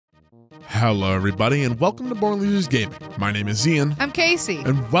Hello everybody and welcome to Born Losers Gaming. My name is Ian. I'm Casey.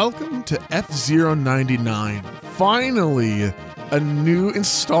 And welcome to F-Zero 99. Finally, a new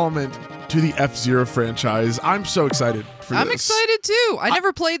installment to the F-Zero franchise. I'm so excited for this. I'm excited too. I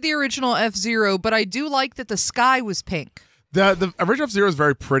never played the original F-Zero, but I do like that the sky was pink. The original F-Zero is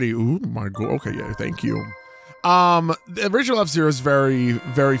very pretty. Ooh my god. Okay, yeah, thank you. The original F-Zero is very,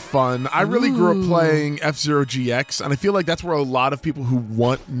 very fun. I really grew up playing F-Zero GX, and I feel like that's where a lot of people who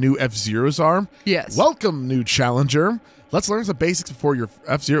want new F-Zeros are. Yes. Welcome, new challenger. Let's learn some basics before your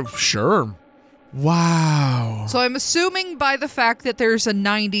F-Zero. Sure. Wow. So I'm assuming by the fact that there's a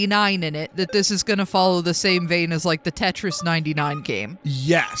 99 in it, that this is going to follow the same vein as like the Tetris 99 game.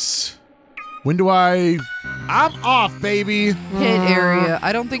 Yes. When do I'm off, baby. Pit area.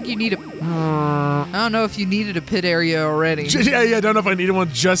 I don't think you need a... I don't know if you needed a pit area already. Yeah, I don't know if I needed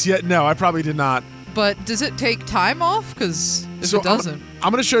one just yet. No, I probably did not. But does it take time off? Because if it doesn't...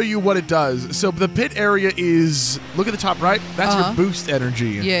 I'm going to show you what it does. So the pit area is... Look at the top right. That's your boost energy.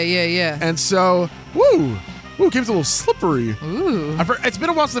 Yeah. And so... Woo! Ooh, game's a little slippery. Ooh. It's been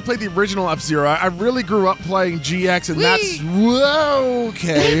a while since I played the original F-Zero. I really grew up playing GX, and that's... Whoa,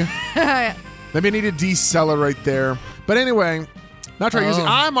 okay. Maybe I need to decelerate there. But anyway, not try using.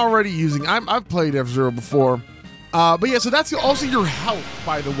 I'm already using. I've played F-Zero before. But yeah, so that's also your health,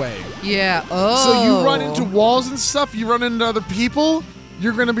 by the way. Yeah. So you run into walls and stuff. You run into other people.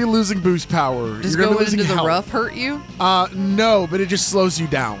 You're going to be losing boost power. Does you're going into health. the rough hurt you? No, but it just slows you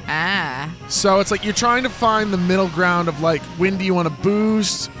down. Ah. So it's like you're trying to find the middle ground of like, when do you want to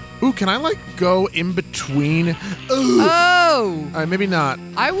boost? Ooh, can I like go in between? Ooh. Oh! Maybe not.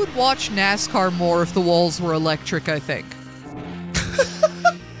 I would watch NASCAR more if the walls were electric, I think.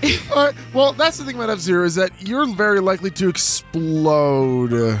 All right, well, that's the thing about F-Zero is that you're very likely to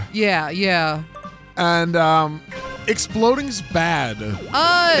explode. Yeah. And exploding's bad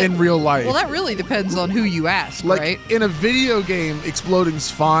in real life. Well, that really depends on who you ask, like, right? in a video game,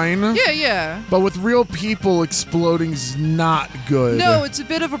 exploding's fine. Yeah. But with real people, exploding's not good. No, it's a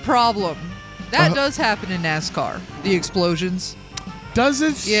bit of a problem. That does happen in NASCAR. The explosions. Does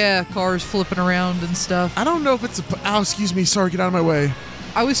it? Yeah, cars flipping around and stuff. I don't know if it's a... Oh, excuse me. Sorry, get out of my way.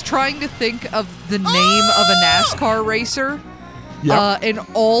 I was trying to think of the name of a NASCAR racer. Yep. And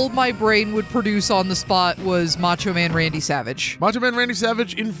all my brain would produce on the spot was Macho Man Randy Savage. Macho Man Randy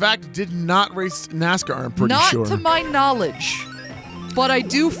Savage, in fact, did not race NASCAR, I'm pretty sure. Not to my knowledge. But I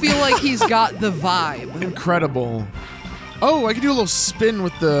do feel like he's got the vibe. Incredible. Oh, I can do a little spin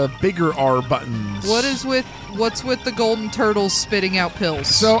with the bigger R buttons. What's with the golden turtles spitting out pills?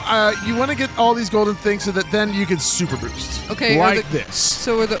 So you want to get all these golden things so that then you can super boost. Okay, like this.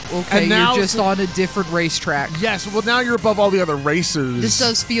 So and now you're just on a different racetrack. Yes, well now you're above all the other racers. This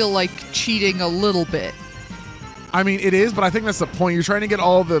does feel like cheating a little bit. I mean, it is, but I think that's the point. You're trying to get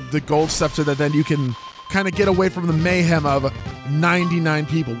all the gold stuff so that then you can kind of get away from the mayhem of 99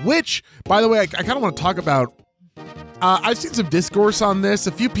 people. Which, by the way, I kind of want to talk about. I've seen some discourse on this.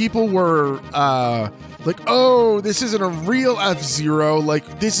 A few people were like, oh, this isn't a real F-Zero.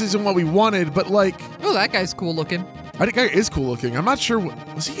 Like, this isn't what we wanted. But, like... Oh, that guy's cool looking. I think that guy is cool looking. I'm not sure.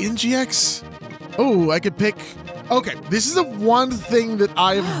 Was he in GX? Oh, I could pick... Okay, this is the one thing that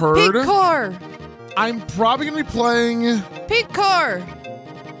I've heard. Pink car. I'm probably going to be playing... Pink car.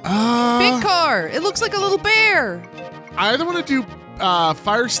 Pink car. It looks like a little bear. I either want to do...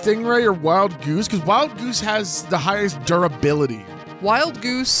 Fire Stingray or Wild Goose, because Wild Goose has the highest durability. Wild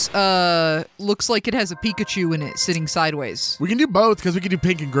Goose looks like it has a Pikachu in it sitting sideways. We can do both, because we can do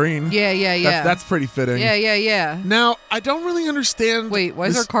pink and green. Yeah. That's pretty fitting. Yeah. Now, I don't really understand... Wait, why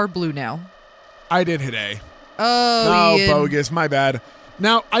is our car blue now? I did hit A. Oh, Ian. Bogus. My bad.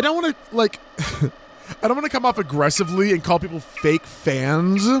 Now, I don't want to, like... I don't want to come off aggressively and call people fake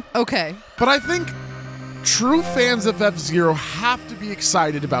fans. Okay. But I think... True fans of F-Zero have to be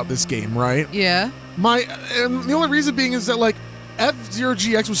excited about this game, right? Yeah. And the only reason being is that, like, F-Zero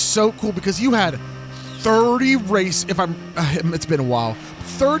GX was so cool because you had 30 it's been a while,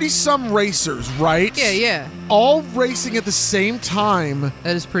 30-some racers, right? Yeah. All racing at the same time.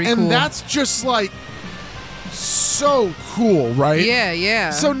 That is pretty cool. And that's just, like, so cool, right?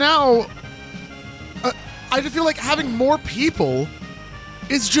 Yeah. So now, I just feel like having more people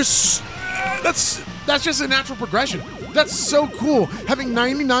is just... That's just a natural progression. That's so cool. Having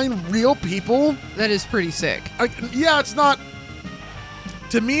 99 real people. That is pretty sick. Yeah, it's not...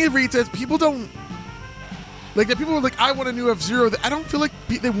 To me, it reads as people don't... Like, the people are like, I want a new F-Zero. I don't feel like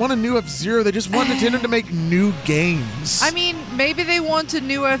they want a new F-Zero. They just want Nintendo to make new games. I mean, maybe they want a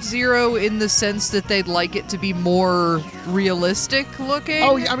new F-Zero in the sense that they'd like it to be more realistic looking.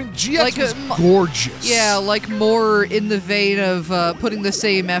 Oh, yeah, I mean, GX Like was gorgeous. Yeah, like more in the vein of putting the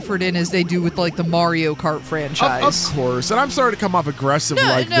same effort in as they do with like the Mario Kart franchise. Of course. And I'm sorry to come off aggressive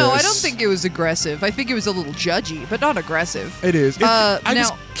like this. No, I don't think it was aggressive. I think it was a little judgy, but not aggressive. It is. I now-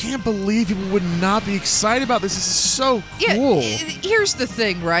 just can't believe people would not be excited about this. This is so cool. Yeah, here's the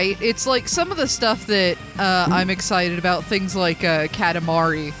thing, right? It's like some of the stuff that I'm excited about, things like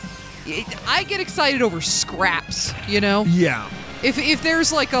Katamari. I get excited over scraps, you know? Yeah. If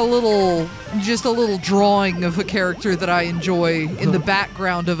there's like just a little drawing of a character that I enjoy in the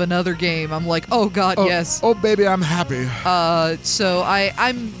background of another game, I'm like, oh god, yes. Oh, baby, I'm happy. So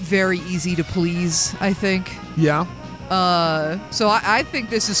I'm very easy to please, I think. Yeah. So I think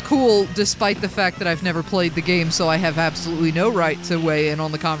this is cool, despite the fact that I've never played the game, so I have absolutely no right to weigh in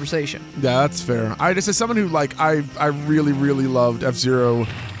on the conversation. Yeah, that's fair. I just, as someone who, like, I really, really loved F-Zero,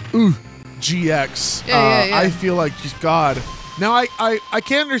 GX, Yeah. I feel like, just God. Now, I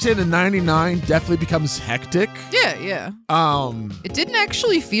can understand the 99 definitely becomes hectic. Yeah. It didn't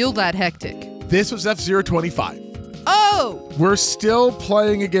actually feel that hectic. This was F-Zero 25. Oh! We're still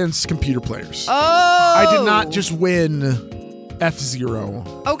playing against computer players. Oh! I did not just win F-Zero.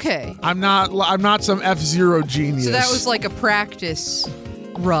 Okay. I'm not some F-Zero genius. So that was like a practice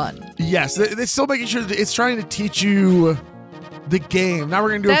run. Yes, they're still making sure that it's trying to teach you the game. Now we're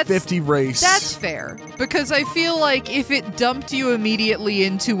going to do a 50 race. That's fair. Because I feel like if it dumped you immediately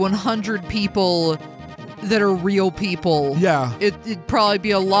into 100 people that are real people, yeah, it'd probably be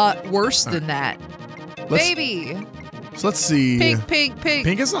a lot worse than that. Baby! So let's see. Pink.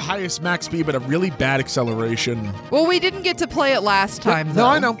 Pink is the highest max speed, but a really bad acceleration. Well, we didn't get to play it last time, though. No,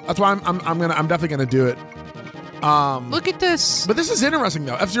 I know. That's why I'm definitely gonna do it. Look at this. But this is interesting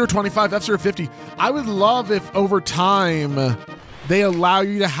though. F-Zero 25, F-Zero 50. I would love if over time they allow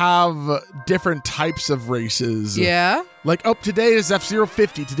you to have different types of races. Yeah. Like, today is F-Zero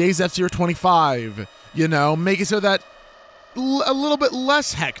 50. Today's F-Zero 25. You know, make it so that a little bit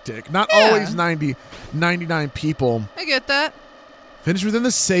less hectic. Not always 99 people. I get that. Finish within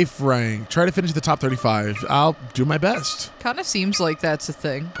the safe rank. Try to finish the top 35. I'll do my best. Kind of seems like that's a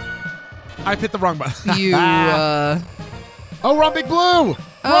thing. I hit the wrong button. You, Oh, we're on Big Blue!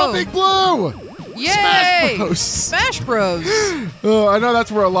 We're on Big Blue! Yay! Smash Bros! Smash Bros! I know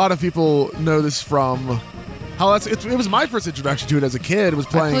that's where a lot of people know this from. It was my first introduction to it as a kid. It was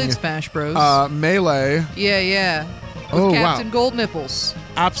playing... I played Smash Bros. Melee. Yeah. With Captain Gold Nipples.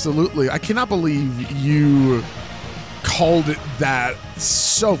 Absolutely. I cannot believe you called it that.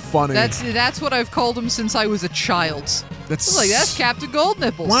 So funny. That's what I've called him since I was a child. That's Captain Gold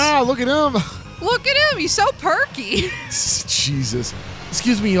Nipples. Wow, look at him. Look at him. He's so perky. Jesus.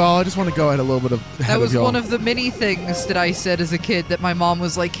 Excuse me, y'all. I just want to go ahead a little bit of That was one of the many things that I said as a kid that my mom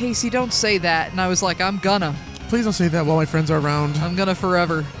was like, Casey, don't say that. And I was like, I'm gonna. Please don't say that while my friends are around. I'm gonna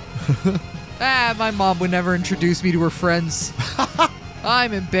forever. My mom would never introduce me to her friends.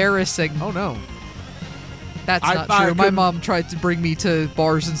 I'm embarrassing. Oh, no. That's not true. My mom tried to bring me to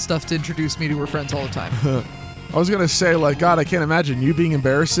bars and stuff to introduce me to her friends all the time. I was going to say, like, God, I can't imagine you being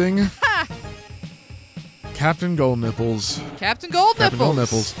embarrassing. Captain Gold Nipples. Captain Gold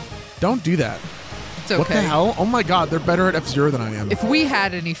Nipples. Don't do that. It's okay. What the hell? Oh, my God. They're better at F-Zero than I am. If we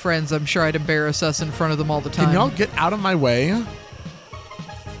had any friends, I'm sure I'd embarrass us in front of them all the time. Can y'all get out of my way?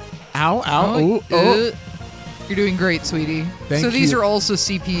 Ow. Oh. You're doing great, sweetie. Thank you. These are also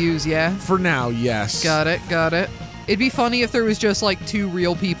CPUs, yeah? For now, yes. Got it. It'd be funny if there was just like 2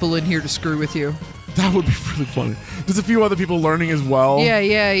 real people in here to screw with you. That would be really funny. There's a few other people learning as well.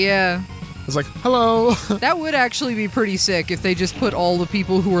 Yeah. It's like, hello. That would actually be pretty sick if they just put all the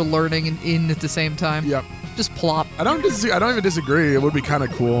people who are learning in at the same time. Yep. Just plop. I don't even disagree. It would be kind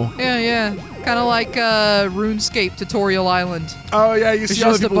of cool. Yeah. Kind of like RuneScape Tutorial Island. Oh, yeah. You see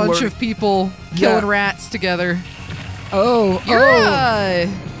just a bunch of people killing rats together. Oh.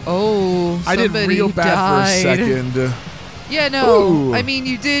 I did real bad died. for a second. Yeah, no. Ooh. I mean,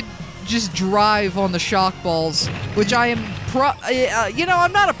 you did just drive on the shock balls, which I am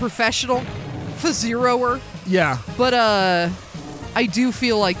I'm not a professional F-Zeroer. Yeah. But I do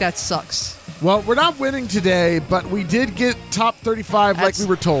feel like that sucks. Well, we're not winning today, but we did get top 35 like we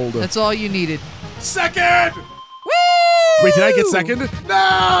were told. That's all you needed. Second! Woo! Wait, did I get second?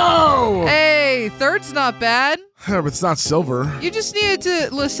 No! Hey, third's not bad. But it's not silver. You just needed to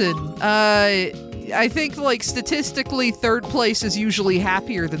listen. I think like statistically, third place is usually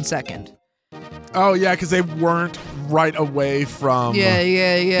happier than second. Oh yeah, because they weren't right away from.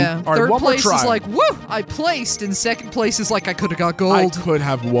 Yeah. All right, Third one more place try. is like, woo, I placed. And second place is like, I could have got I gold. could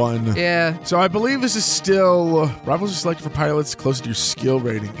have won. Yeah. So I believe this is still rivals are selected for pilots closer to your skill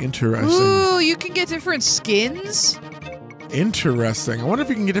rating. Interesting. Ooh, you can get different skins. Interesting. I wonder if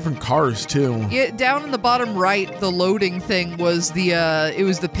you can get different cars too. Yeah, down in the bottom right, the loading thing was it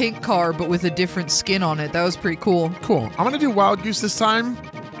was the pink car, but with a different skin on it. That was pretty cool. Cool. I'm gonna do Wild Goose this time.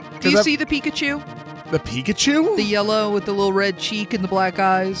 Do you see the Pikachu? The Pikachu? The yellow with the little red cheek and the black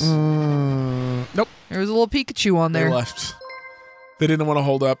eyes. Nope. There was a little Pikachu on there. They left. They didn't want to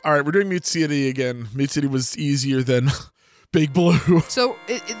hold up. All right, we're doing Mute City again. Mute City was easier than Big Blue. So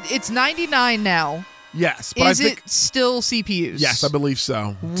it's 99 now. Yes, but Is I think it still CPUs? yes, I believe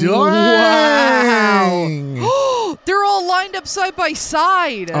so. Wow. Dang. They're all lined up side by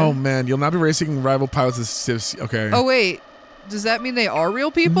side. Oh man, you'll not be racing rival pilots as Civs. Okay. Oh, wait. Does that mean they are real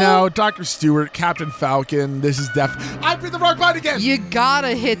people? No, Dr. Stewart, Captain Falcon. This is I pressed the wrong button again. You gotta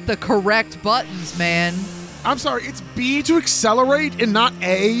hit the correct buttons, man. I'm sorry, it's B to accelerate and not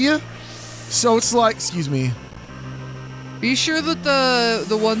A. So it's like, excuse me. Are you sure that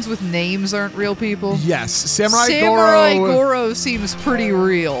the ones with names aren't real people? Yes, Samurai Goro. Goro seems pretty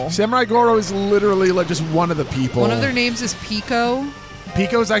real. Samurai Goro is literally like just one of the people. One of their names is Pico.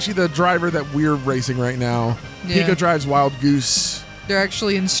 Pico is actually the driver that we're racing right now. Yeah. Pico drives Wild Goose. They're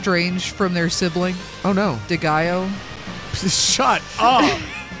actually estranged from their sibling, Oh no. DeGaio. Shut up.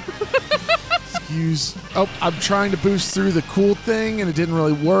 Excuse. Oh, I'm trying to boost through the cool thing and it didn't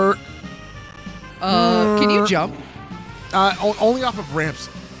really work. Can you jump? Only off of ramps.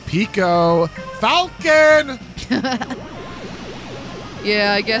 Pico. Falcon.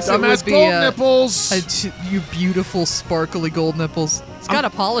 Yeah, I guess it Dumbass would be gold nipples. you beautiful sparkly gold nipples. It's got to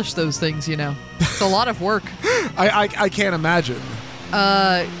polish those things, you know. It's a lot of work. I can't imagine.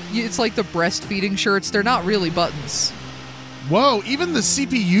 It's like the breastfeeding shirts. They're not really buttons. Whoa, even the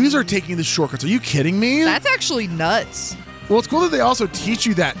CPUs are taking the shortcuts. Are you kidding me? That's actually nuts. Well, it's cool that they also teach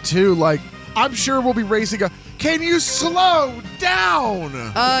you that too. Like, I'm sure we'll be racing can you slow down?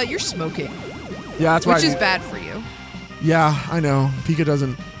 You're smoking. Yeah, that's why. Which is bad for you. Yeah, I know. Pika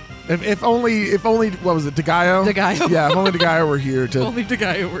doesn't. If only, what was it, DeGaio? DeGaio. Yeah, if only DeGaio were here to. Only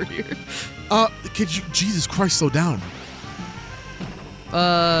DeGaio were here. Could you, Jesus Christ, slow down.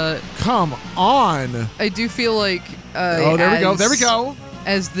 Come on. I do feel like. Oh, there we go. There we go.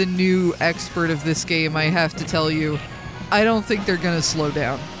 As the new expert of this game, I have to tell you, I don't think they're gonna slow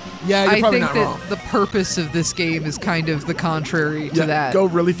down. Yeah, you're probably not wrong. I think that the purpose of this game is kind of the contrary to that. Go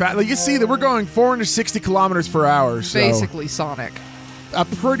really fast. Like you see that we're going 460 kilometers per hour. So basically Sonic.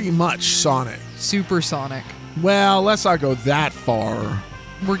 Pretty much Sonic. Supersonic. Well, let's not go that far.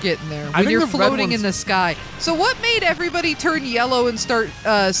 We're getting there. I When think you're the red floating in ones- the sky. So what made everybody turn yellow and start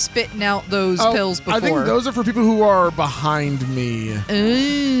spitting out those pills before? I think those are for people who are behind me.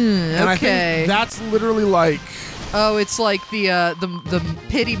 And I Okay. think that's literally like. Oh, it's like the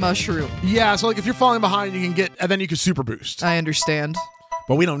pity mushroom. Yeah, so like if you're falling behind, you can get, and then you can super boost. I understand.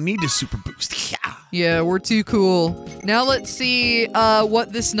 But we don't need to super boost. Yeah. Yeah, we're too cool. Now let's see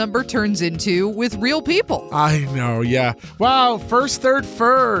what this number turns into with real people. I know, yeah. Wow, first, third,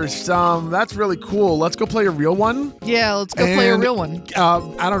 first. That's really cool. Let's go play a real one. Yeah, let's go play a real one.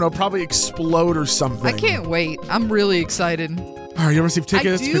 I don't know, probably explode or something. I can't wait. I'm really excited. All right, you want to receive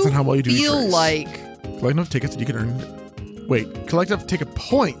tickets? I Depends on how well you do your feel race. like Collect enough tickets and you can earn. Wait, collect enough ticket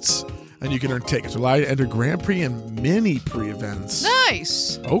points and you can earn tickets. Allow you to enter Grand Prix and Mini Prix events.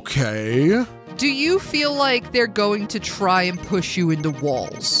 nice. Okay. Do you feel like they're going to try and push you into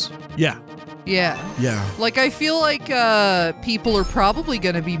walls? Yeah. Yeah. Yeah. Like, I feel like people are probably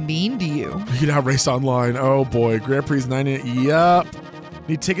going to be mean to you. You can now race online. Oh boy. Grand Prix is 90. Yup.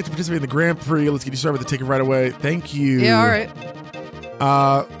 Need tickets to participate in the Grand Prix. Let's get you started with the ticket right away. Thank you. Yeah, all right.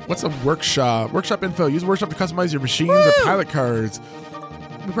 What's a workshop? Workshop info. Use workshop to customize your machines or pilot cards.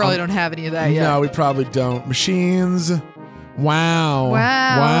 We probably don't have any of that yet. No, we probably don't. Machines. Wow. Wow.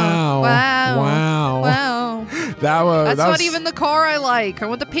 Wow. Wow. Wow. Wow. That's That's not even the car I like. I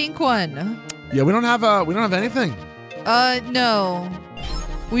want the pink one. Yeah, we don't have anything. No.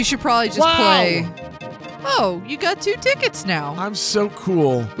 We should probably just play. Oh, you got 2 tickets now. I'm so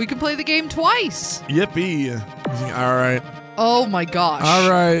cool. We can play the game twice. Yippee. All right. Oh my gosh. All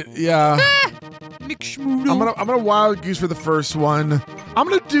right. Yeah. McSchmoodle. I'm gonna wild goose for the first one. I'm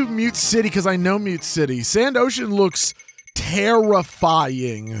gonna do Mute City because I know Mute City. Sand Ocean looks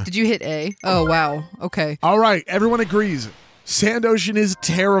terrifying. Did you hit A? Oh wow. Okay. All right, everyone agrees. Sand Ocean is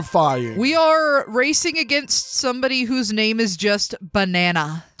terrifying. We are racing against somebody whose name is just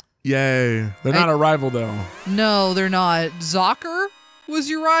Banana. Yay. They're not a rival though. No, they're not. Zocker was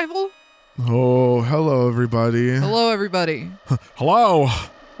your rival? Oh, hello, everybody. Hello, everybody. Hello.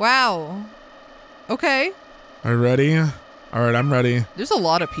 Wow. Okay. Are you ready? All right, I'm ready. There's a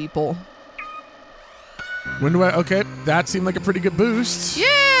lot of people. When do I? Okay, that seemed like a pretty good boost.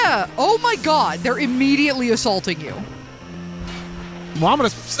 Yeah. Oh my God. They're immediately assaulting you. Well, I'm gonna.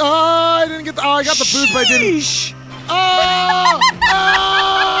 Oh, I didn't get. I got the boost, but I didn't. Sheesh. Oh! Oh!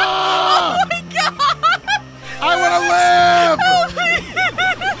 Oh my God. I want to live.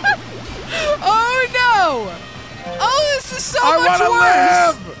 Oh no. Oh, this is so I much want to worse.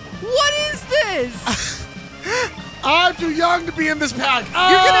 live. What is this? I'm too young to be in this pack.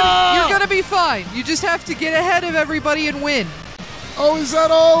 You're gonna be fine. You just have to get ahead of everybody and win. Oh, is that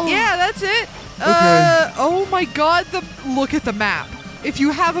all? Yeah, that's it. Okay. Oh my God. Look at the map. If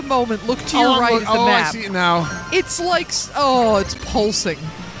you have a moment, look to your right at the map. I see it now. It's like, it's pulsing.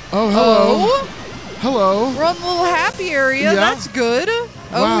 Oh, hello. Oh, Hello. we're on the little happy area. Yeah. That's good. Oh,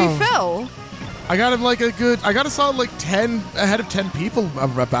 Wow. we fell. I got a solid like 10 ahead of 10 people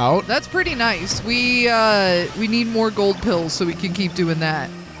about. That's pretty nice. We need more gold pills so we can keep doing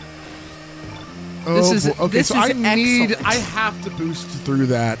that. This is excellent. I have to boost through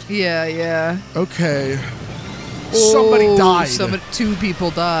that. Yeah. Okay. Somebody died. 2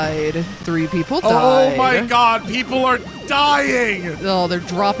 people died. 3 people died. Oh my God, people are dying. Oh, they're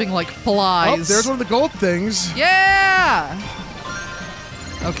dropping like flies. Oh, there's one of the gold things. Yeah.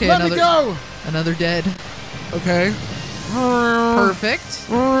 Okay, Let me go. Another dead. Okay. Perfect.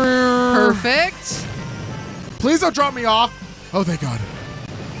 Perfect. Please don't drop me off. Oh, thank God.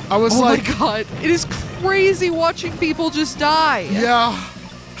 I was Oh like, my God. It is crazy watching people just die. yeah.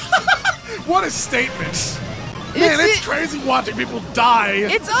 What a statement. Man, it's crazy watching people die.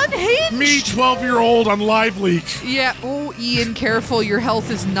 It's unhinged. Me, 12-year-old on Live Leak. Yeah. Oh, Ian, careful. Your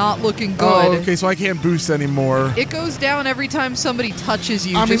health is not looking good. Oh, okay, so I can't boost anymore. It goes down every time somebody touches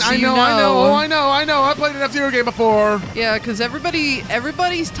you. I mean, just so I you know. Oh, I know. I played an F-Zero game before. Yeah, because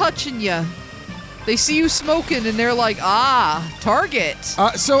everybody's touching you. They see you smoking and they're like, target.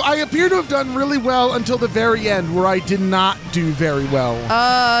 So I appear to have done really well until the very end, where I did not do very well.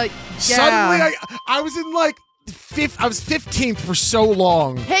 Yeah. Suddenly, I was in like I was 15th for so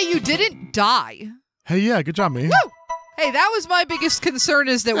long. Hey, you didn't die. Hey, yeah, good job, me. Woo! Hey, that was my biggest concern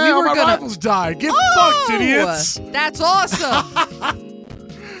is that we all were my gonna. rivals died. Get fucked, idiots. That's awesome.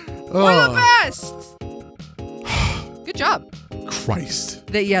 We're the best. Good job. Christ.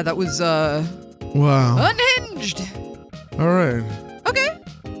 That was Wow. unhinged. All right.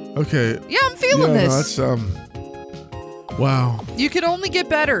 Okay. Yeah, I'm feeling this. No, that's wow. You can only get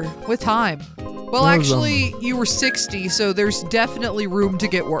better with time. Well, actually, you were 60, so there's definitely room to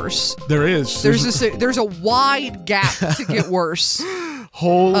get worse. There is. There's a wide gap to get worse.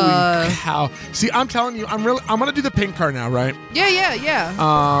 Holy cow! See, I'm telling you, I'm gonna do the pink car now, right?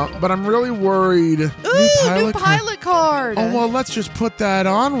 Yeah. But I'm really worried. Ooh, new pilot card. Oh well, let's just put that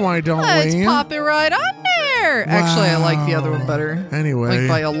on. Why don't Let's we? pop it right on there. Wow. Actually, I like the other one better. Anyway, like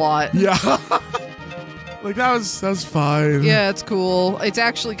by a lot. Yeah. Like that was fine. Yeah, it's cool. It's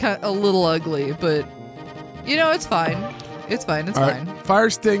actually kind of a little ugly, but it's fine. It's fine. It's fine. Right. Fire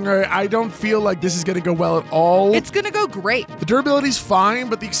Stinger. I don't feel like this is gonna go well at all. It's gonna go great. The durability's fine,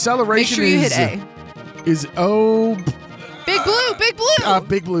 but the acceleration Make sure you hit A. Big blue. Big blue.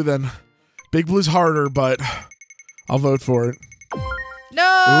 Big blue then. Big blue's harder, but I'll vote for it.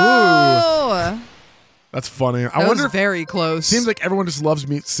 No. Ooh. That's funny. I wonder if very close. Seems like everyone just loves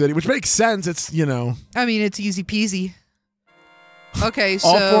Meat City, which makes sense. It's, I mean, it's easy peasy. Okay, so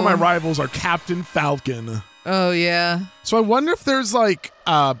all 4 of my rivals are Captain Falcon. Oh, yeah. So I wonder if there's like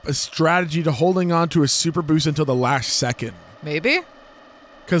a strategy to holding on to a super boost until the last second. Maybe.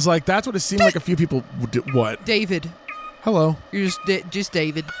 Because like that's what it seemed like a few people did. What? David. Hello. You're just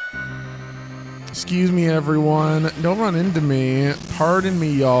David. Excuse me, everyone. Don't run into me. Pardon me,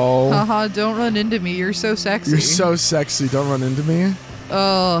 y'all. Haha, don't run into me. You're so sexy. You're so sexy. Don't run into me.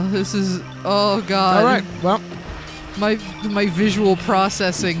 Oh, oh, God. All right, well. My visual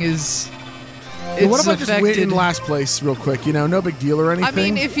processing is... What if I just win in last place real quick? No big deal or anything? I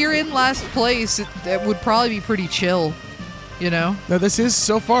mean, if you're in last place, that would probably be pretty chill, No, this is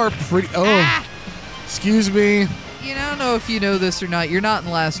so far pretty... Oh, excuse me. I don't know if you know this or not. You're not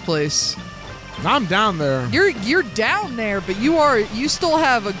in last place. I'm down there. You're down there, but you still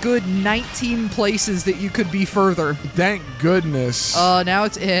have a good 19 places that you could be further. Thank goodness. Now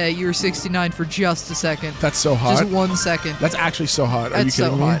it's you were 69 for just a second. That's so hot. Just 1 second. That's actually so hot. Are you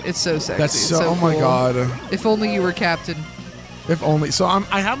kidding so me? hot. It's so sexy. That's so cool. Oh my God. If only you were captain. If only. So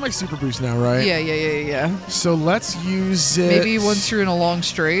I have my super boost now, right? Yeah. So let's use it. Maybe once you're in a long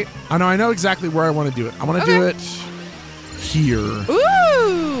straight. I know exactly where I want to do it. I want to do it here. Ooh!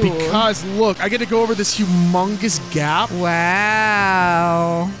 Woo! Because, look, I get to go over this humongous gap.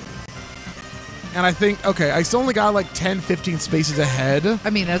 Wow. And I think, okay, I still only got like 10, 15 spaces ahead. I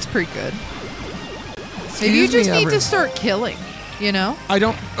mean, that's pretty good. Maybe you just need to start killing, you know? I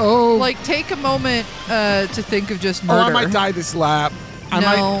don't, oh. Like, take a moment to think of just murder. Oh, I might die this lap.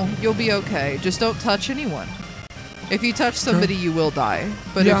 No, you'll be okay. Just don't touch anyone. If you touch somebody, you will die.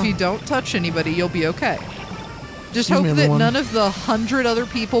 But if you don't touch anybody, you'll be okay. Just hope that none of the 100 other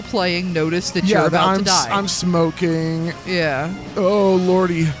people playing notice that you're about to die. I'm smoking. Yeah. Oh,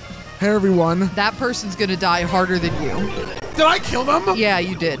 lordy. Hey, everyone. That person's going to die harder than you. Did I kill them? Yeah,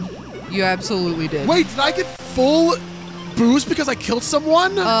 you did. You absolutely did. Wait, did I get full boost because I killed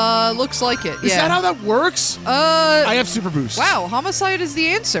someone? Looks like it. Is that how that works? I have super boost. Wow, homicide is the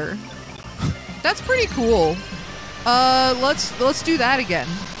answer. That's pretty cool. Let's do that again.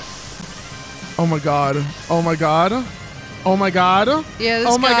 Oh my god. Oh my god. Oh my god. Yeah,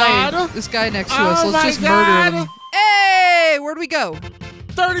 this guy next to us. Let's just murder him. Hey, where'd we go?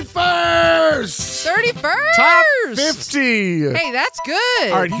 31st! 31st! Top 50! Hey, that's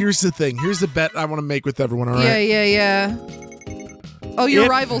good. All right, here's the thing. Here's the bet I want to make with everyone, all right? Yeah. Oh, your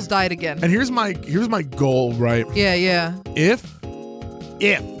rivals died again. And here's my goal, right? Yeah. If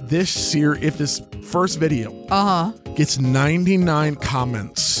this first video gets 99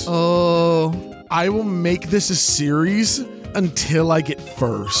 comments, I will make this a series until I get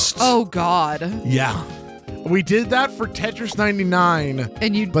first. Oh God. Yeah. We did that for Tetris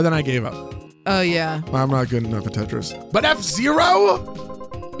 99, but then I gave up. Oh yeah. I'm not good enough at Tetris. But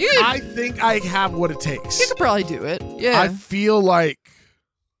F-Zero, I think I have what it takes. You could probably do it. Yeah. I feel like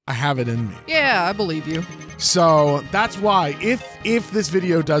I have it in me. Yeah, I believe you. So that's why if this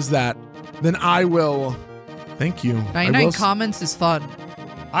video does that, then I will. Thank you. 99 comments is fun.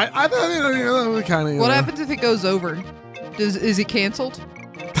 I kind of. What happens if it goes over? Is it canceled?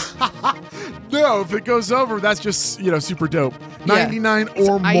 No, if it goes over, that's just super dope. 99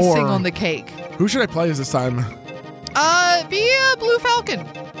 or more. Icing on the cake. Who should I play as this time? Be a Blue Falcon.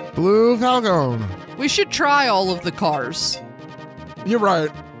 Blue Falcon. We should try all of the cars. You're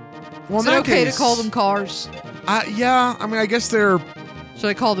right. Well, is it okay to call them cars? Yeah. I mean, I guess they're. Should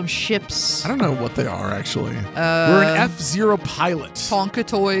I call them ships? I don't know what they are actually. We're an F-Zero pilot. Tonka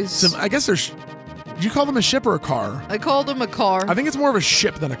toys. So I guess they're. Did you call them a ship or a car? I called them a car. I think it's more of a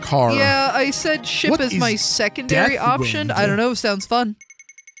ship than a car. Yeah, I said ship is my secondary option. I don't know. Sounds fun.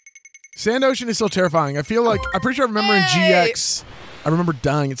 Sand Ocean is still terrifying. I'm pretty sure I remember in GX, I remember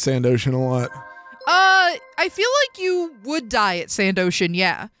dying at Sand Ocean a lot. I feel like you would die at Sand Ocean,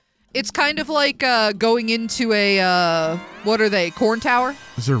 yeah. It's kind of like going into a, what are they, corn tower?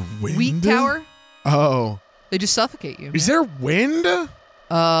 Is there wind? Wheat tower? Oh. They just suffocate you. Is there wind?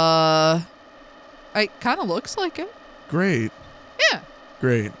 It kind of looks like it. Great. Yeah.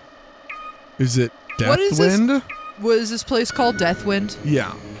 Great. Is it Deathwind? What is this place called? Deathwind?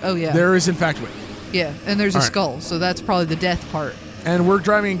 Yeah. Oh, yeah. There is, in fact, wind. Yeah, and there's a skull, so that's probably the death part. And we're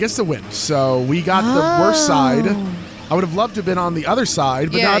driving against the wind, so we got the worst side. I would have loved to have been on the other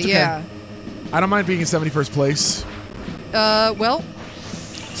side, but now it's okay. Yeah. I don't mind being in 71st place. Well,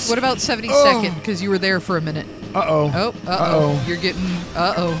 what about 72nd? Because you were there for a minute. Uh-oh. You're getting...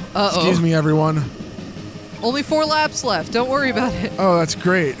 Uh-oh. Excuse me, everyone. Only 4 laps left. Don't worry about it. Oh, that's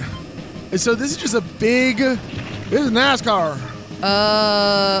great. And so this is just a big... This is NASCAR.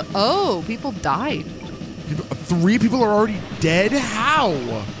 People died. 3 people are already dead? How?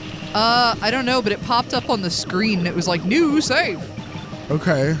 I don't know, but it popped up on the screen and it was like, new save.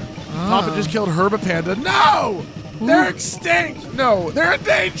 Okay. Papa just killed Herba Panda. No! Ooh. They're extinct! No, they're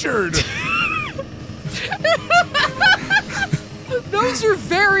endangered! Those are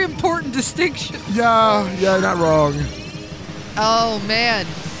very important distinctions. Yeah, not wrong. Oh, man.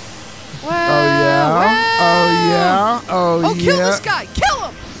 Oh, kill this guy! Kill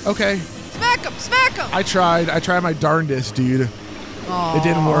him! Okay. Smack him! I tried my darndest, dude. Aww. It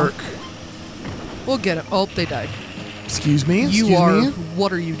didn't work. We'll get him. Oh, they died. Excuse me?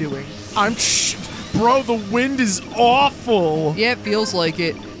 What are you doing? Bro, the wind is awful. Yeah, it feels like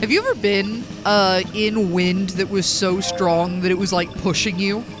it. Have you ever been in wind that was so strong that it was like pushing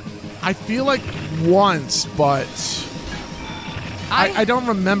you? I feel like once, but I don't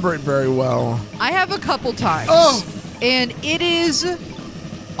remember it very well. I have a couple times. Oh! And it is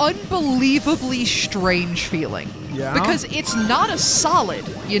unbelievably strange feeling. Yeah? Because it's not a solid,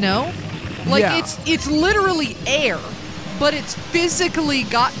 you know? Like, yeah. It's literally air, but it's physically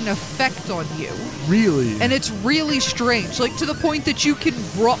got an effect on you. Really? And it's really strange, like to the point that you can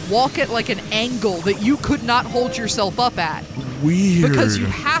walk at like an angle that you could not hold yourself up at. Weird. Because you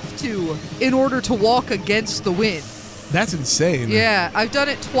have to in order to walk against the wind. That's insane. Yeah, I've done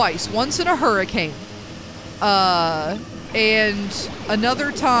it twice. Once in a hurricane. And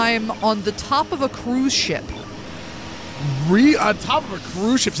another time on the top of a cruise ship. On top of a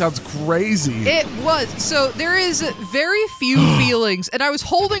cruise ship sounds crazy. It was. So there is very few feelings. And I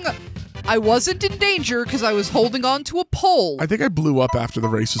wasn't in danger because I was holding on to a pole. I think I blew up after the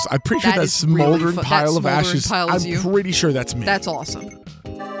races. I'm pretty sure that smoldering pile of ashes. I'm pretty sure that's me. That's awesome.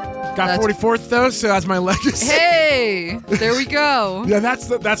 Got 44th though, so that's my legacy. Hey, there we go. Yeah,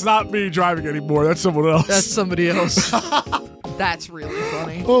 that's not me driving anymore. That's someone else. That's somebody else. That's really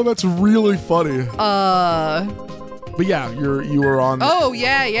funny. Oh, that's really funny. But yeah, you were on. Oh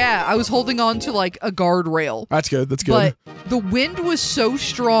yeah. I was holding on to like a guardrail. That's good. That's good. But the wind was so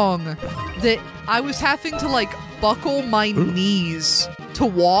strong that I was having to like buckle my knees to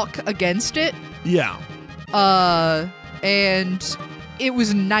walk against it. Yeah. And it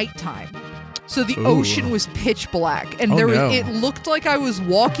was nighttime. So the ocean was pitch black, and it looked like I was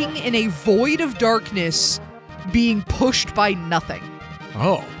walking in a void of darkness being pushed by nothing.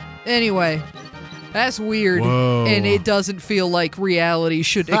 Oh. Anyway, that's weird. Whoa. And it doesn't feel like reality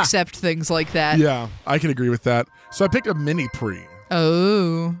should accept things like that. Yeah, I can agree with that. So I picked a mini pre.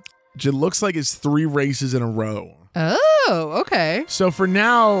 Oh. Which it looks like it's 3 races in a row. Oh, okay. So for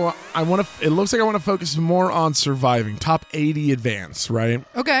now, it looks like I want to focus more on surviving. Top 80 advance, right?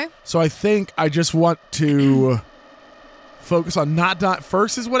 Okay. So I think I just want to focus on not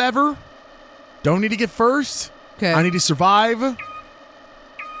first is whatever. Don't need to get first. Okay. I need to survive.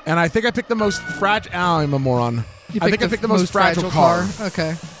 And I think I picked the most fragile. I'm a moron. I think I picked the most fragile car.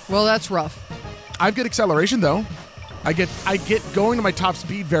 Okay. Well, that's rough. I have good acceleration though. I get going to my top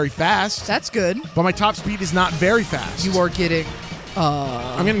speed very fast. That's good. But my top speed is not very fast. You are getting...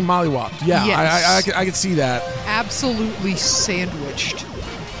 I'm getting mollywopped. Yeah, yes. I can see that. Absolutely sandwiched.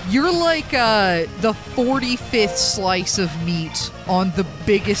 You're like the 45th slice of meat on the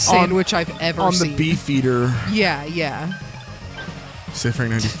biggest sandwich I've ever seen. On the beef eater. Yeah. Safe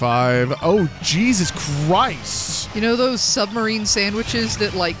rank 95. Oh, Jesus Christ. You know those submarine sandwiches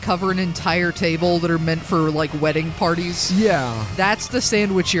that like cover an entire table that are meant for like wedding parties? Yeah. That's the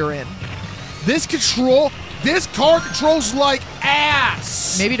sandwich you're in. This car controls like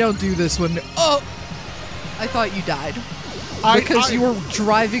ass. Maybe don't do this one. Oh, I thought you died. Because you were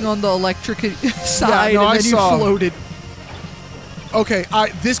driving on the electric side and then you floated. Okay,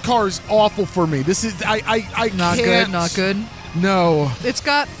 this car is awful for me. This is I not can't. Not good. No. It's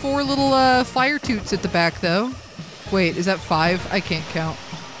got 4 little fire toots at the back though. Wait, is that 5? I can't count.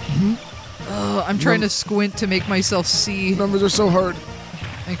 I'm trying to squint to make myself see. Numbers are so hard.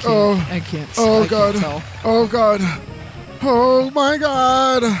 I can't. Oh, I God. Can't tell. Oh, God. Oh, my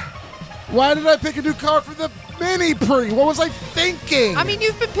God. Why did I pick a new car for the mini pre? What was I thinking? I mean,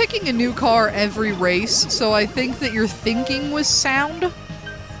 you've been picking a new car every race, so I think that your thinking was sound.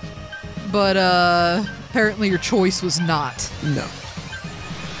 But, apparently your choice was not. No.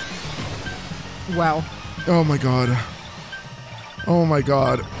 Wow. Oh, my God. Oh, my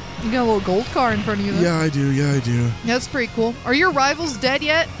God. You got a little gold car in front of you, though. Yeah, I do. Yeah, That's pretty cool. Are your rivals dead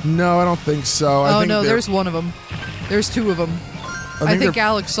yet? No, I don't think so. Oh, no, there's one of them. There's 2 of them. I think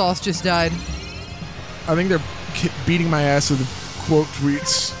Alex Sauce just died. I think they're beating my ass with quote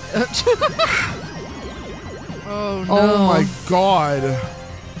tweets. Oh, no. Oh, my God.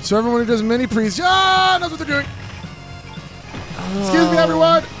 So everyone who does mini pre's knows what they're doing. Excuse me,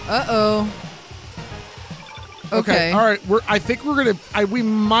 everyone. Uh-oh. Okay. All right. I think we're gonna. We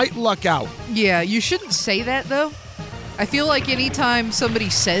might luck out. Yeah, you shouldn't say that though. I feel like anytime somebody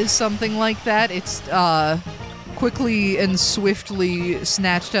says something like that, it's quickly and swiftly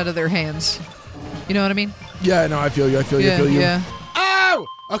snatched out of their hands. You know what I mean? Yeah. No, I feel you. I feel you. Yeah. Oh.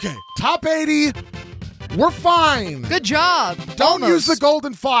 Okay. Top 80. We're fine. Good job. Don't use the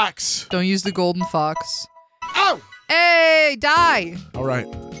golden fox. Don't use the golden fox. Oh. Hey, die. All right.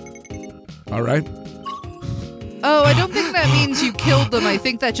 All right. Oh, I don't think that means you killed them. I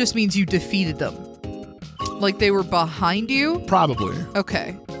think that just means you defeated them. Like they were behind you? Probably.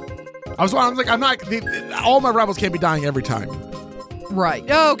 Okay. I was like, I'm not. All my rebels can't be dying every time. Right.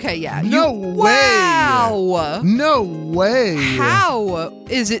 Okay, yeah. No way. Wow. No way. How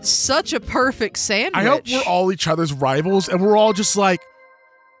is it such a perfect sandwich? I hope we're all each other's rivals and we're all just like,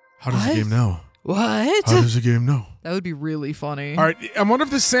 how does the game know? What? How does the game know? That would be really funny. All right, I wonder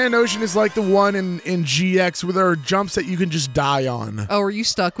if the Sand Ocean is like the one in GX where there are jumps that you can just die on. Oh, are you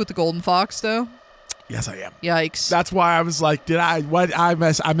stuck with the golden fox though? Yes, I am. Yikes. That's why I was like, I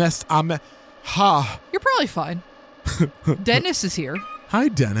messed. You're probably fine. Dennis is here. Hi,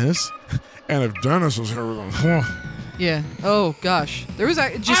 Dennis. And if Dennis is here, Yeah. Oh gosh, there was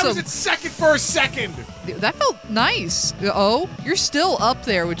just I was in second for a second. That felt nice. Oh, you're still up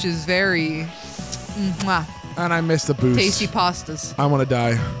there, which is very. Mwah. And I missed the boost. Tasty pastas. I want to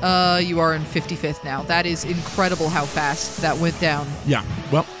die. You are in 55th now. That is incredible how fast that went down. Yeah.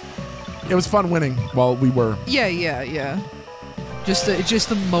 Well, it was fun winning while we were. Yeah. Just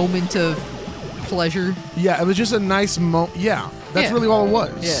a moment of pleasure. Yeah, it was just a nice moment. Yeah, that's really all it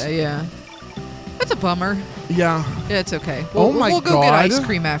was. Yeah. That's a bummer. Yeah. Yeah, it's okay. We'll go get ice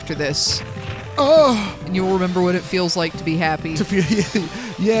cream after this. Oh. And you'll remember what it feels like to be happy.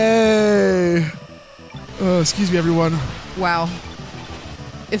 Yay. Excuse me, everyone. Wow.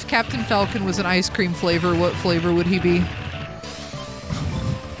 If Captain Falcon was an ice cream flavor, what flavor would he be?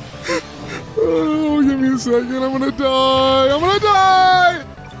 Oh, give me a second. I'm gonna die.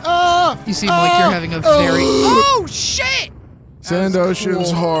 You seem like you're having a very... Oh, shit! Sand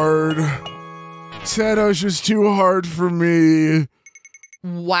Ocean's hard. Sand Ocean's too hard for me.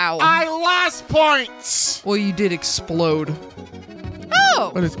 Wow. I lost points. Well, you did explode.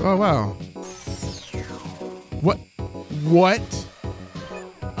 Oh! Oh, wow. What?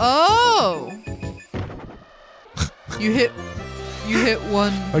 Oh! You hit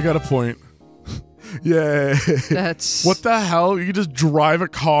one. I got a point. Yay. That's... What the hell? You can just drive a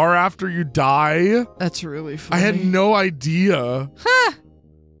car after you die? That's really funny. I had no idea. Huh.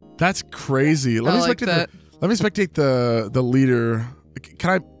 That's crazy. Let me spectate the leader. Can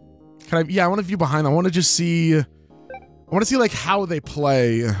I yeah, I want to view behind. I want to just see like how they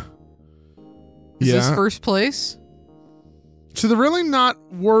play. Is this first place? So they're really not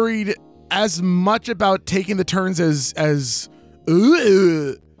worried as much about taking the turns as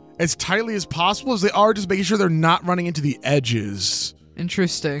tightly as possible as they are just making sure they're not running into the edges.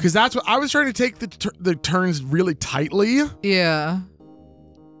 Interesting. Because that's what I was trying to take the turns really tightly. Yeah.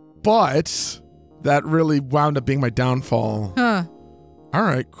 But that really wound up being my downfall. Huh. All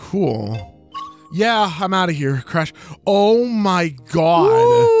right, cool. Yeah, I'm out of here. Crash. Oh my god.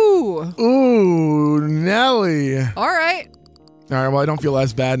 Ooh, Nelly. All right. All right, well, I don't feel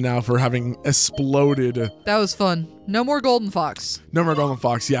as bad now for having exploded. That was fun. No more Golden Fox. No more Golden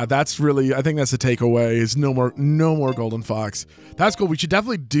Fox. Yeah, that's really, I think that's the takeaway is no more Golden Fox. That's cool. We should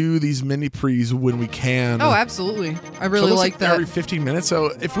definitely do these mini pre's when we can. Oh, absolutely. I really like that. Every 15 minutes.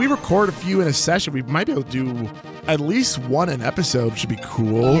 So if we record a few in a session, we might be able to do at least one an episode, which should be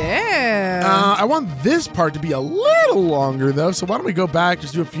cool. Yeah. I want this part to be a little longer, though. So why don't we go back,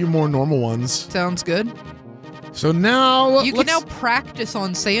 just do a few more normal ones. Sounds good. So now... You can now practice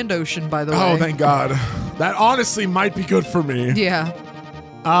on Sand Ocean, by the way. Oh, thank God. That honestly might be good for me. Yeah.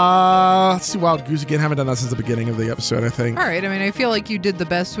 Let's do Wild Goose again. Haven't done that since the beginning of the episode, I think. All right. I mean, I feel like you did the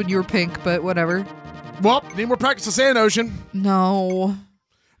best when you were pink, but whatever. Well, need more practice on Sand Ocean. No.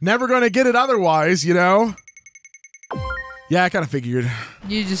 Never going to get it otherwise, you know? Yeah, I kind of figured.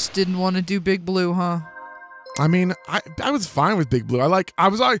 You just didn't want to do Big Blue, huh? I mean, I was fine with Big Blue. I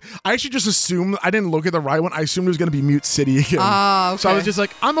actually just assumed, I didn't look at the right one. I assumed it was going to be Mute City again. Ah, okay. So I was just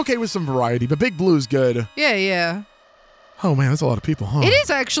like, I'm okay with some variety, but Big Blue's good. Yeah. Oh man, that's a lot of people, huh? It is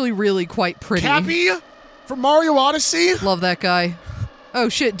actually really quite pretty. Cappy from Mario Odyssey? Love that guy. Oh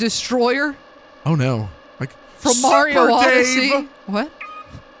shit, Destroyer? Oh no. Like from Super Mario Odyssey? Dave. What?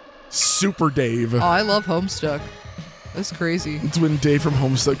 Super Dave. Oh, I love Homestuck. That's crazy. It's when Dave from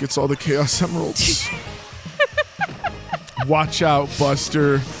Homestuck gets all the Chaos Emeralds. Watch out,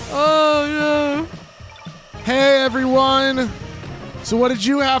 Buster. Oh, no. Hey, everyone. So what did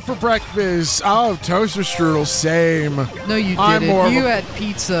you have for breakfast? Oh, toaster strudel, same. No, you didn't. You had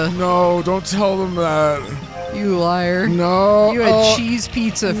pizza. No, don't tell them that. You liar. No. You had cheese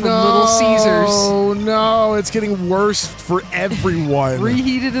pizza from Little Caesars. Oh, no. It's getting worse for everyone.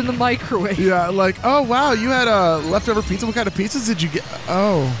 Reheated in the microwave. Yeah, like, oh, wow, you had a leftover pizza. What kind of pizzas did you get?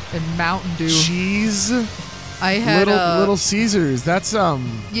 Oh. And Mountain Dew. Cheese. I had Little Caesars. That's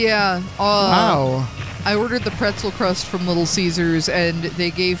Yeah. Wow. I ordered the pretzel crust from Little Caesars, and they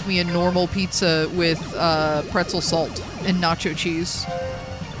gave me a normal pizza with pretzel salt and nacho cheese.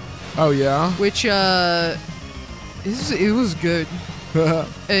 Oh yeah. Which it was good.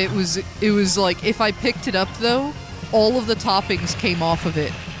 It was like if I picked it up though, all of the toppings came off of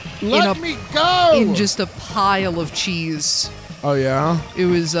it. Let me go. In just a pile of cheese. Oh yeah. It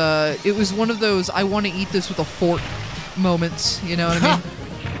was one of those I want to eat this with a fork moments. You know what I mean?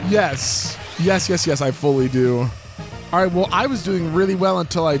 Yes. I fully do. All right. Well, I was doing really well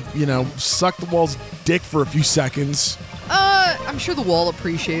until I, sucked the wall's dick for a few seconds. I'm sure the wall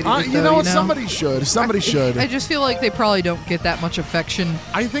appreciated it. You know what? Somebody should. I just feel like they probably don't get that much affection.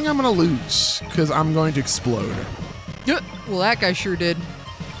 I think I'm gonna lose because I'm going to explode. Well, that guy sure did.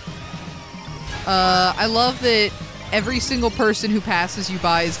 I love that every single person who passes you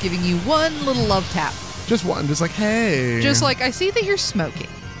by is giving you one little love tap. Just one. Just like, hey. Just like, I see that you're smoking.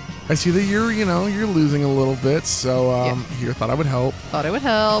 I see that you're losing a little bit, so here, thought I would help. Thought I would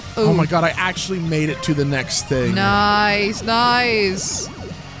help. Ooh. Oh my god, I actually made it to the next thing. Nice, nice.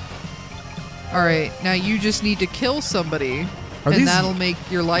 All right, now you just need to kill somebody, and that'll make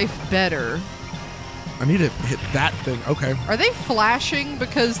your life better. I need to hit that thing. Okay. Are they flashing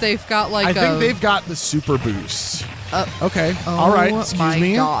because they've got like I think they've got the super boost. Okay. Oh, all right. Excuse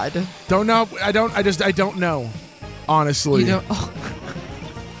me. Oh my god. Don't know. I don't know. Honestly. You don't. Oh.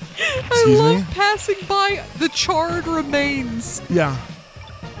 I love passing by the charred remains. Yeah.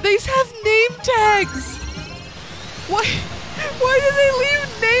 They have name tags. Why do they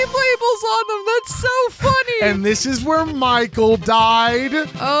leave name labels on them? That's so funny. And this is where Michael died.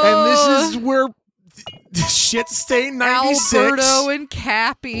 And this is where shit stain 96. Alberto and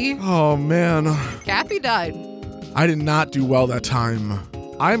Cappy. Oh man. Cappy died. I did not do well that time.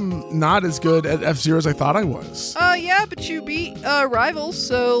 I'm not as good at F-Zero as I thought I was. Yeah, but you beat rivals,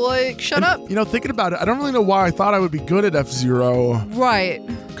 so like, shut up. You know, thinking about it, I don't really know why I thought I would be good at F-Zero. Right.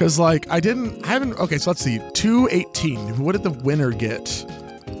 Because like, okay, so let's see, 2:18. What did the winner get?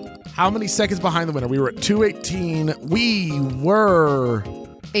 How many seconds behind the winner? We were at 2:18. We were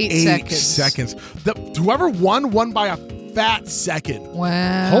 8 seconds. Whoever won by a fat second.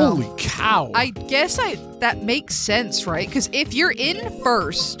 Wow. Holy cow. I guess that makes sense, right? Because if you're in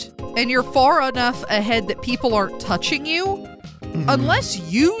first and you're far enough ahead that people aren't touching you, unless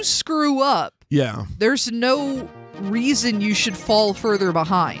you screw up, there's no reason you should fall further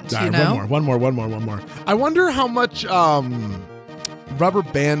behind. You know? One more. I wonder how much rubber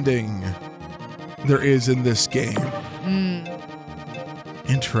banding there is in this game.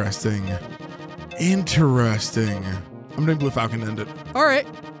 Interesting. I'm doing Blue Falcon End it. All right.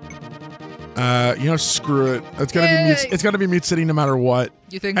 Screw it. It's gonna be Mute. It's gonna be Mute City no matter what.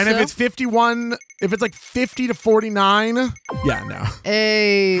 You think so? And if it's 51, if it's like 50 to 49, yeah, no.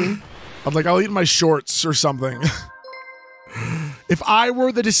 Hey. I'm like, I'll eat my shorts or something. If I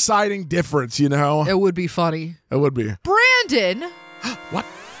were the deciding difference, you know? It would be funny. It would be. Brandon! What?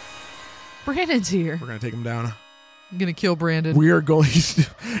 Brandon's here. We're gonna take him down. I'm gonna kill Brandon. We are going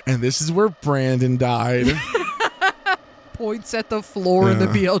and this is where Brandon died. Points at the floor in the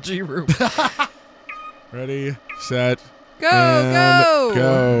BLG room. Ready, set,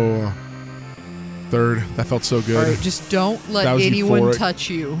 go! Third. That felt so good. All right, just don't let anyone touch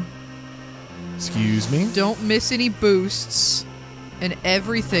you. Excuse me? Don't miss any boosts, and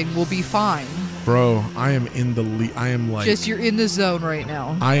everything will be fine. Bro, I am in the lead. I am like... Just, you're in the zone right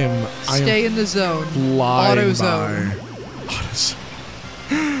now. Stay in the zone. Auto zone.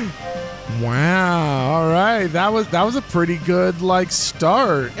 Wow. All right. That was a pretty good like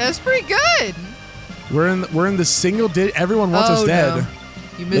start. That's pretty good. We're in the single digit. Everyone wants us dead. No.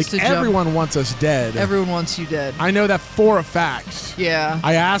 You missed a jump. Everyone wants us dead. Everyone wants you dead. I know that for a fact. Yeah.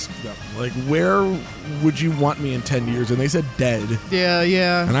 I asked them, like, where would you want me in 10 years? And they said dead.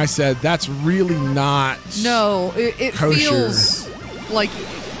 Yeah. And I said, that's really not No, it feels like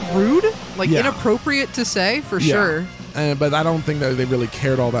rude, like inappropriate to say, for sure. But I don't think that they really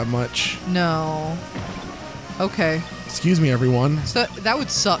cared all that much. No. Okay. Excuse me, everyone. So that would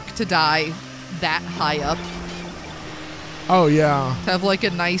suck to die that high up. Oh, yeah. To have like a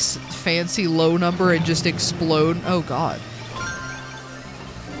nice fancy low number and just explode. Oh, God.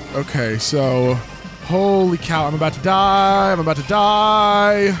 Okay, so... Holy cow, I'm about to die.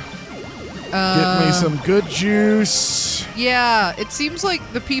 Get me some good juice. Yeah, it seems like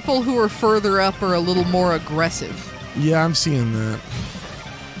the people who are further up are a little more aggressive. Yeah, I'm seeing that.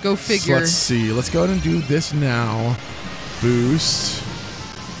 Go figure. So let's see. Let's go ahead and do this now. Boost.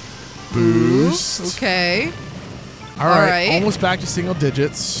 Okay. All right. Almost back to single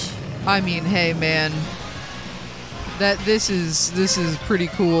digits. I mean, hey, man. This is pretty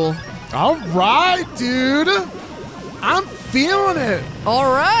cool. All right, dude. I'm feeling it. All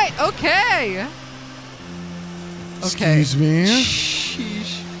right. Okay. Excuse me.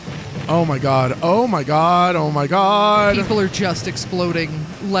 Sheesh. Oh my god. People are just exploding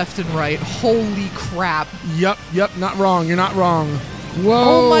left and right. Holy crap. Yep. Not wrong. You're not wrong.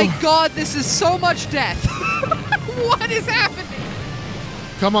 Whoa. Oh my god, this is so much death. What is happening?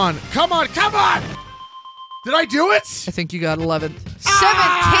 Come on. Did I do it? I think you got 11th.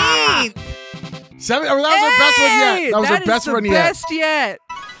 17th! That was our best one yet. That was our best one yet. Best yet.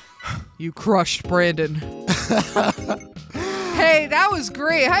 You crushed Brandon. Hey, that was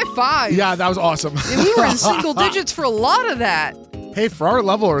great. High five. Yeah, that was awesome. And we were in single digits for a lot of that. Hey, for our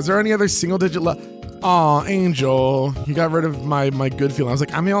level, is there any other single digit Aw, Angel, you got rid of my good feeling. I was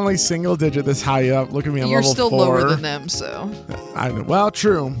like, I'm the only single digit this high up. Look at me, I'm You're level 4. still lower than them, so. I know. Well,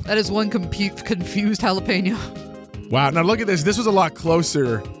 true. That is one confused jalapeno. Wow, now look at this. This was a lot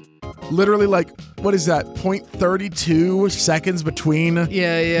closer. Literally, like, what is that? 0.32 seconds between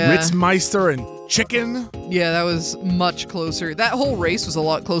Ritzmeister and Chicken? Yeah, that was much closer. That whole race was a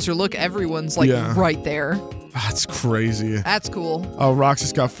lot closer. Look, everyone's like right there. That's crazy. That's cool. Oh,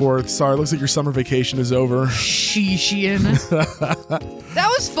 Roxas got 4th. Sorry, looks like your summer vacation is over. Sheeshian.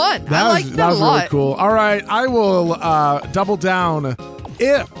 That was fun. I liked that a lot. That was really cool. All right, I will double down.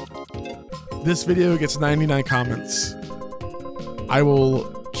 If this video gets 99 comments, I will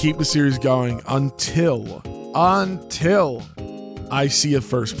keep the series going until I see a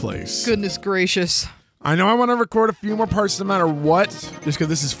first place. Goodness gracious. I know I want to record a few more parts no matter what, just because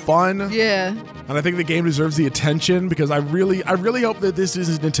this is fun. Yeah. And I think the game deserves the attention because I really hope that this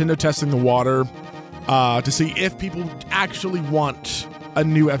is Nintendo testing the water to see if people actually want a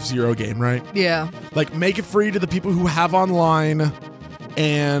new F-Zero game, right? Yeah. Like, make it free to the people who have online,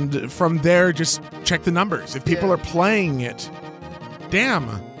 and from there, just check the numbers. If people are playing it, damn.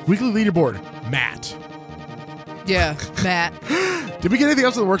 Weekly leaderboard, Matt. Yeah, Matt. Did we get anything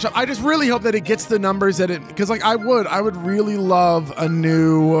else in the workshop? I just really hope that it gets the numbers that it, because like I would really love a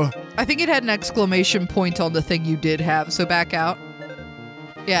new. I think it had an exclamation point on the thing you did have, so back out.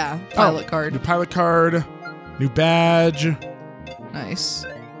 Yeah, pilot card. New pilot card, new badge. Nice.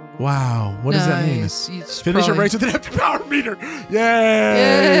 Wow, what does that mean? Finish a race with an empty power meter.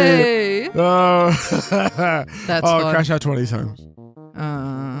 Yay! Yay! Oh, that's fun. Crash out 20 times.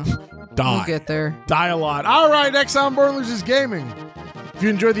 Die. We'll get there. Die a lot. All right, next on Born Losers Gaming. If you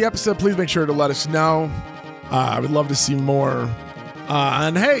enjoyed the episode, please make sure to let us know. I would love to see more.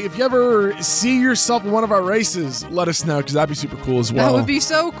 And hey, if you ever see yourself in one of our races, let us know, because that'd be super cool as well. That would be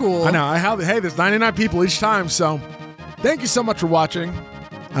so cool. I know. Hey, there's 99 people each time, so thank you so much for watching.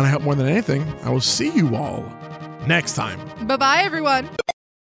 And I hope more than anything, I will see you all next time. Bye-bye, everyone.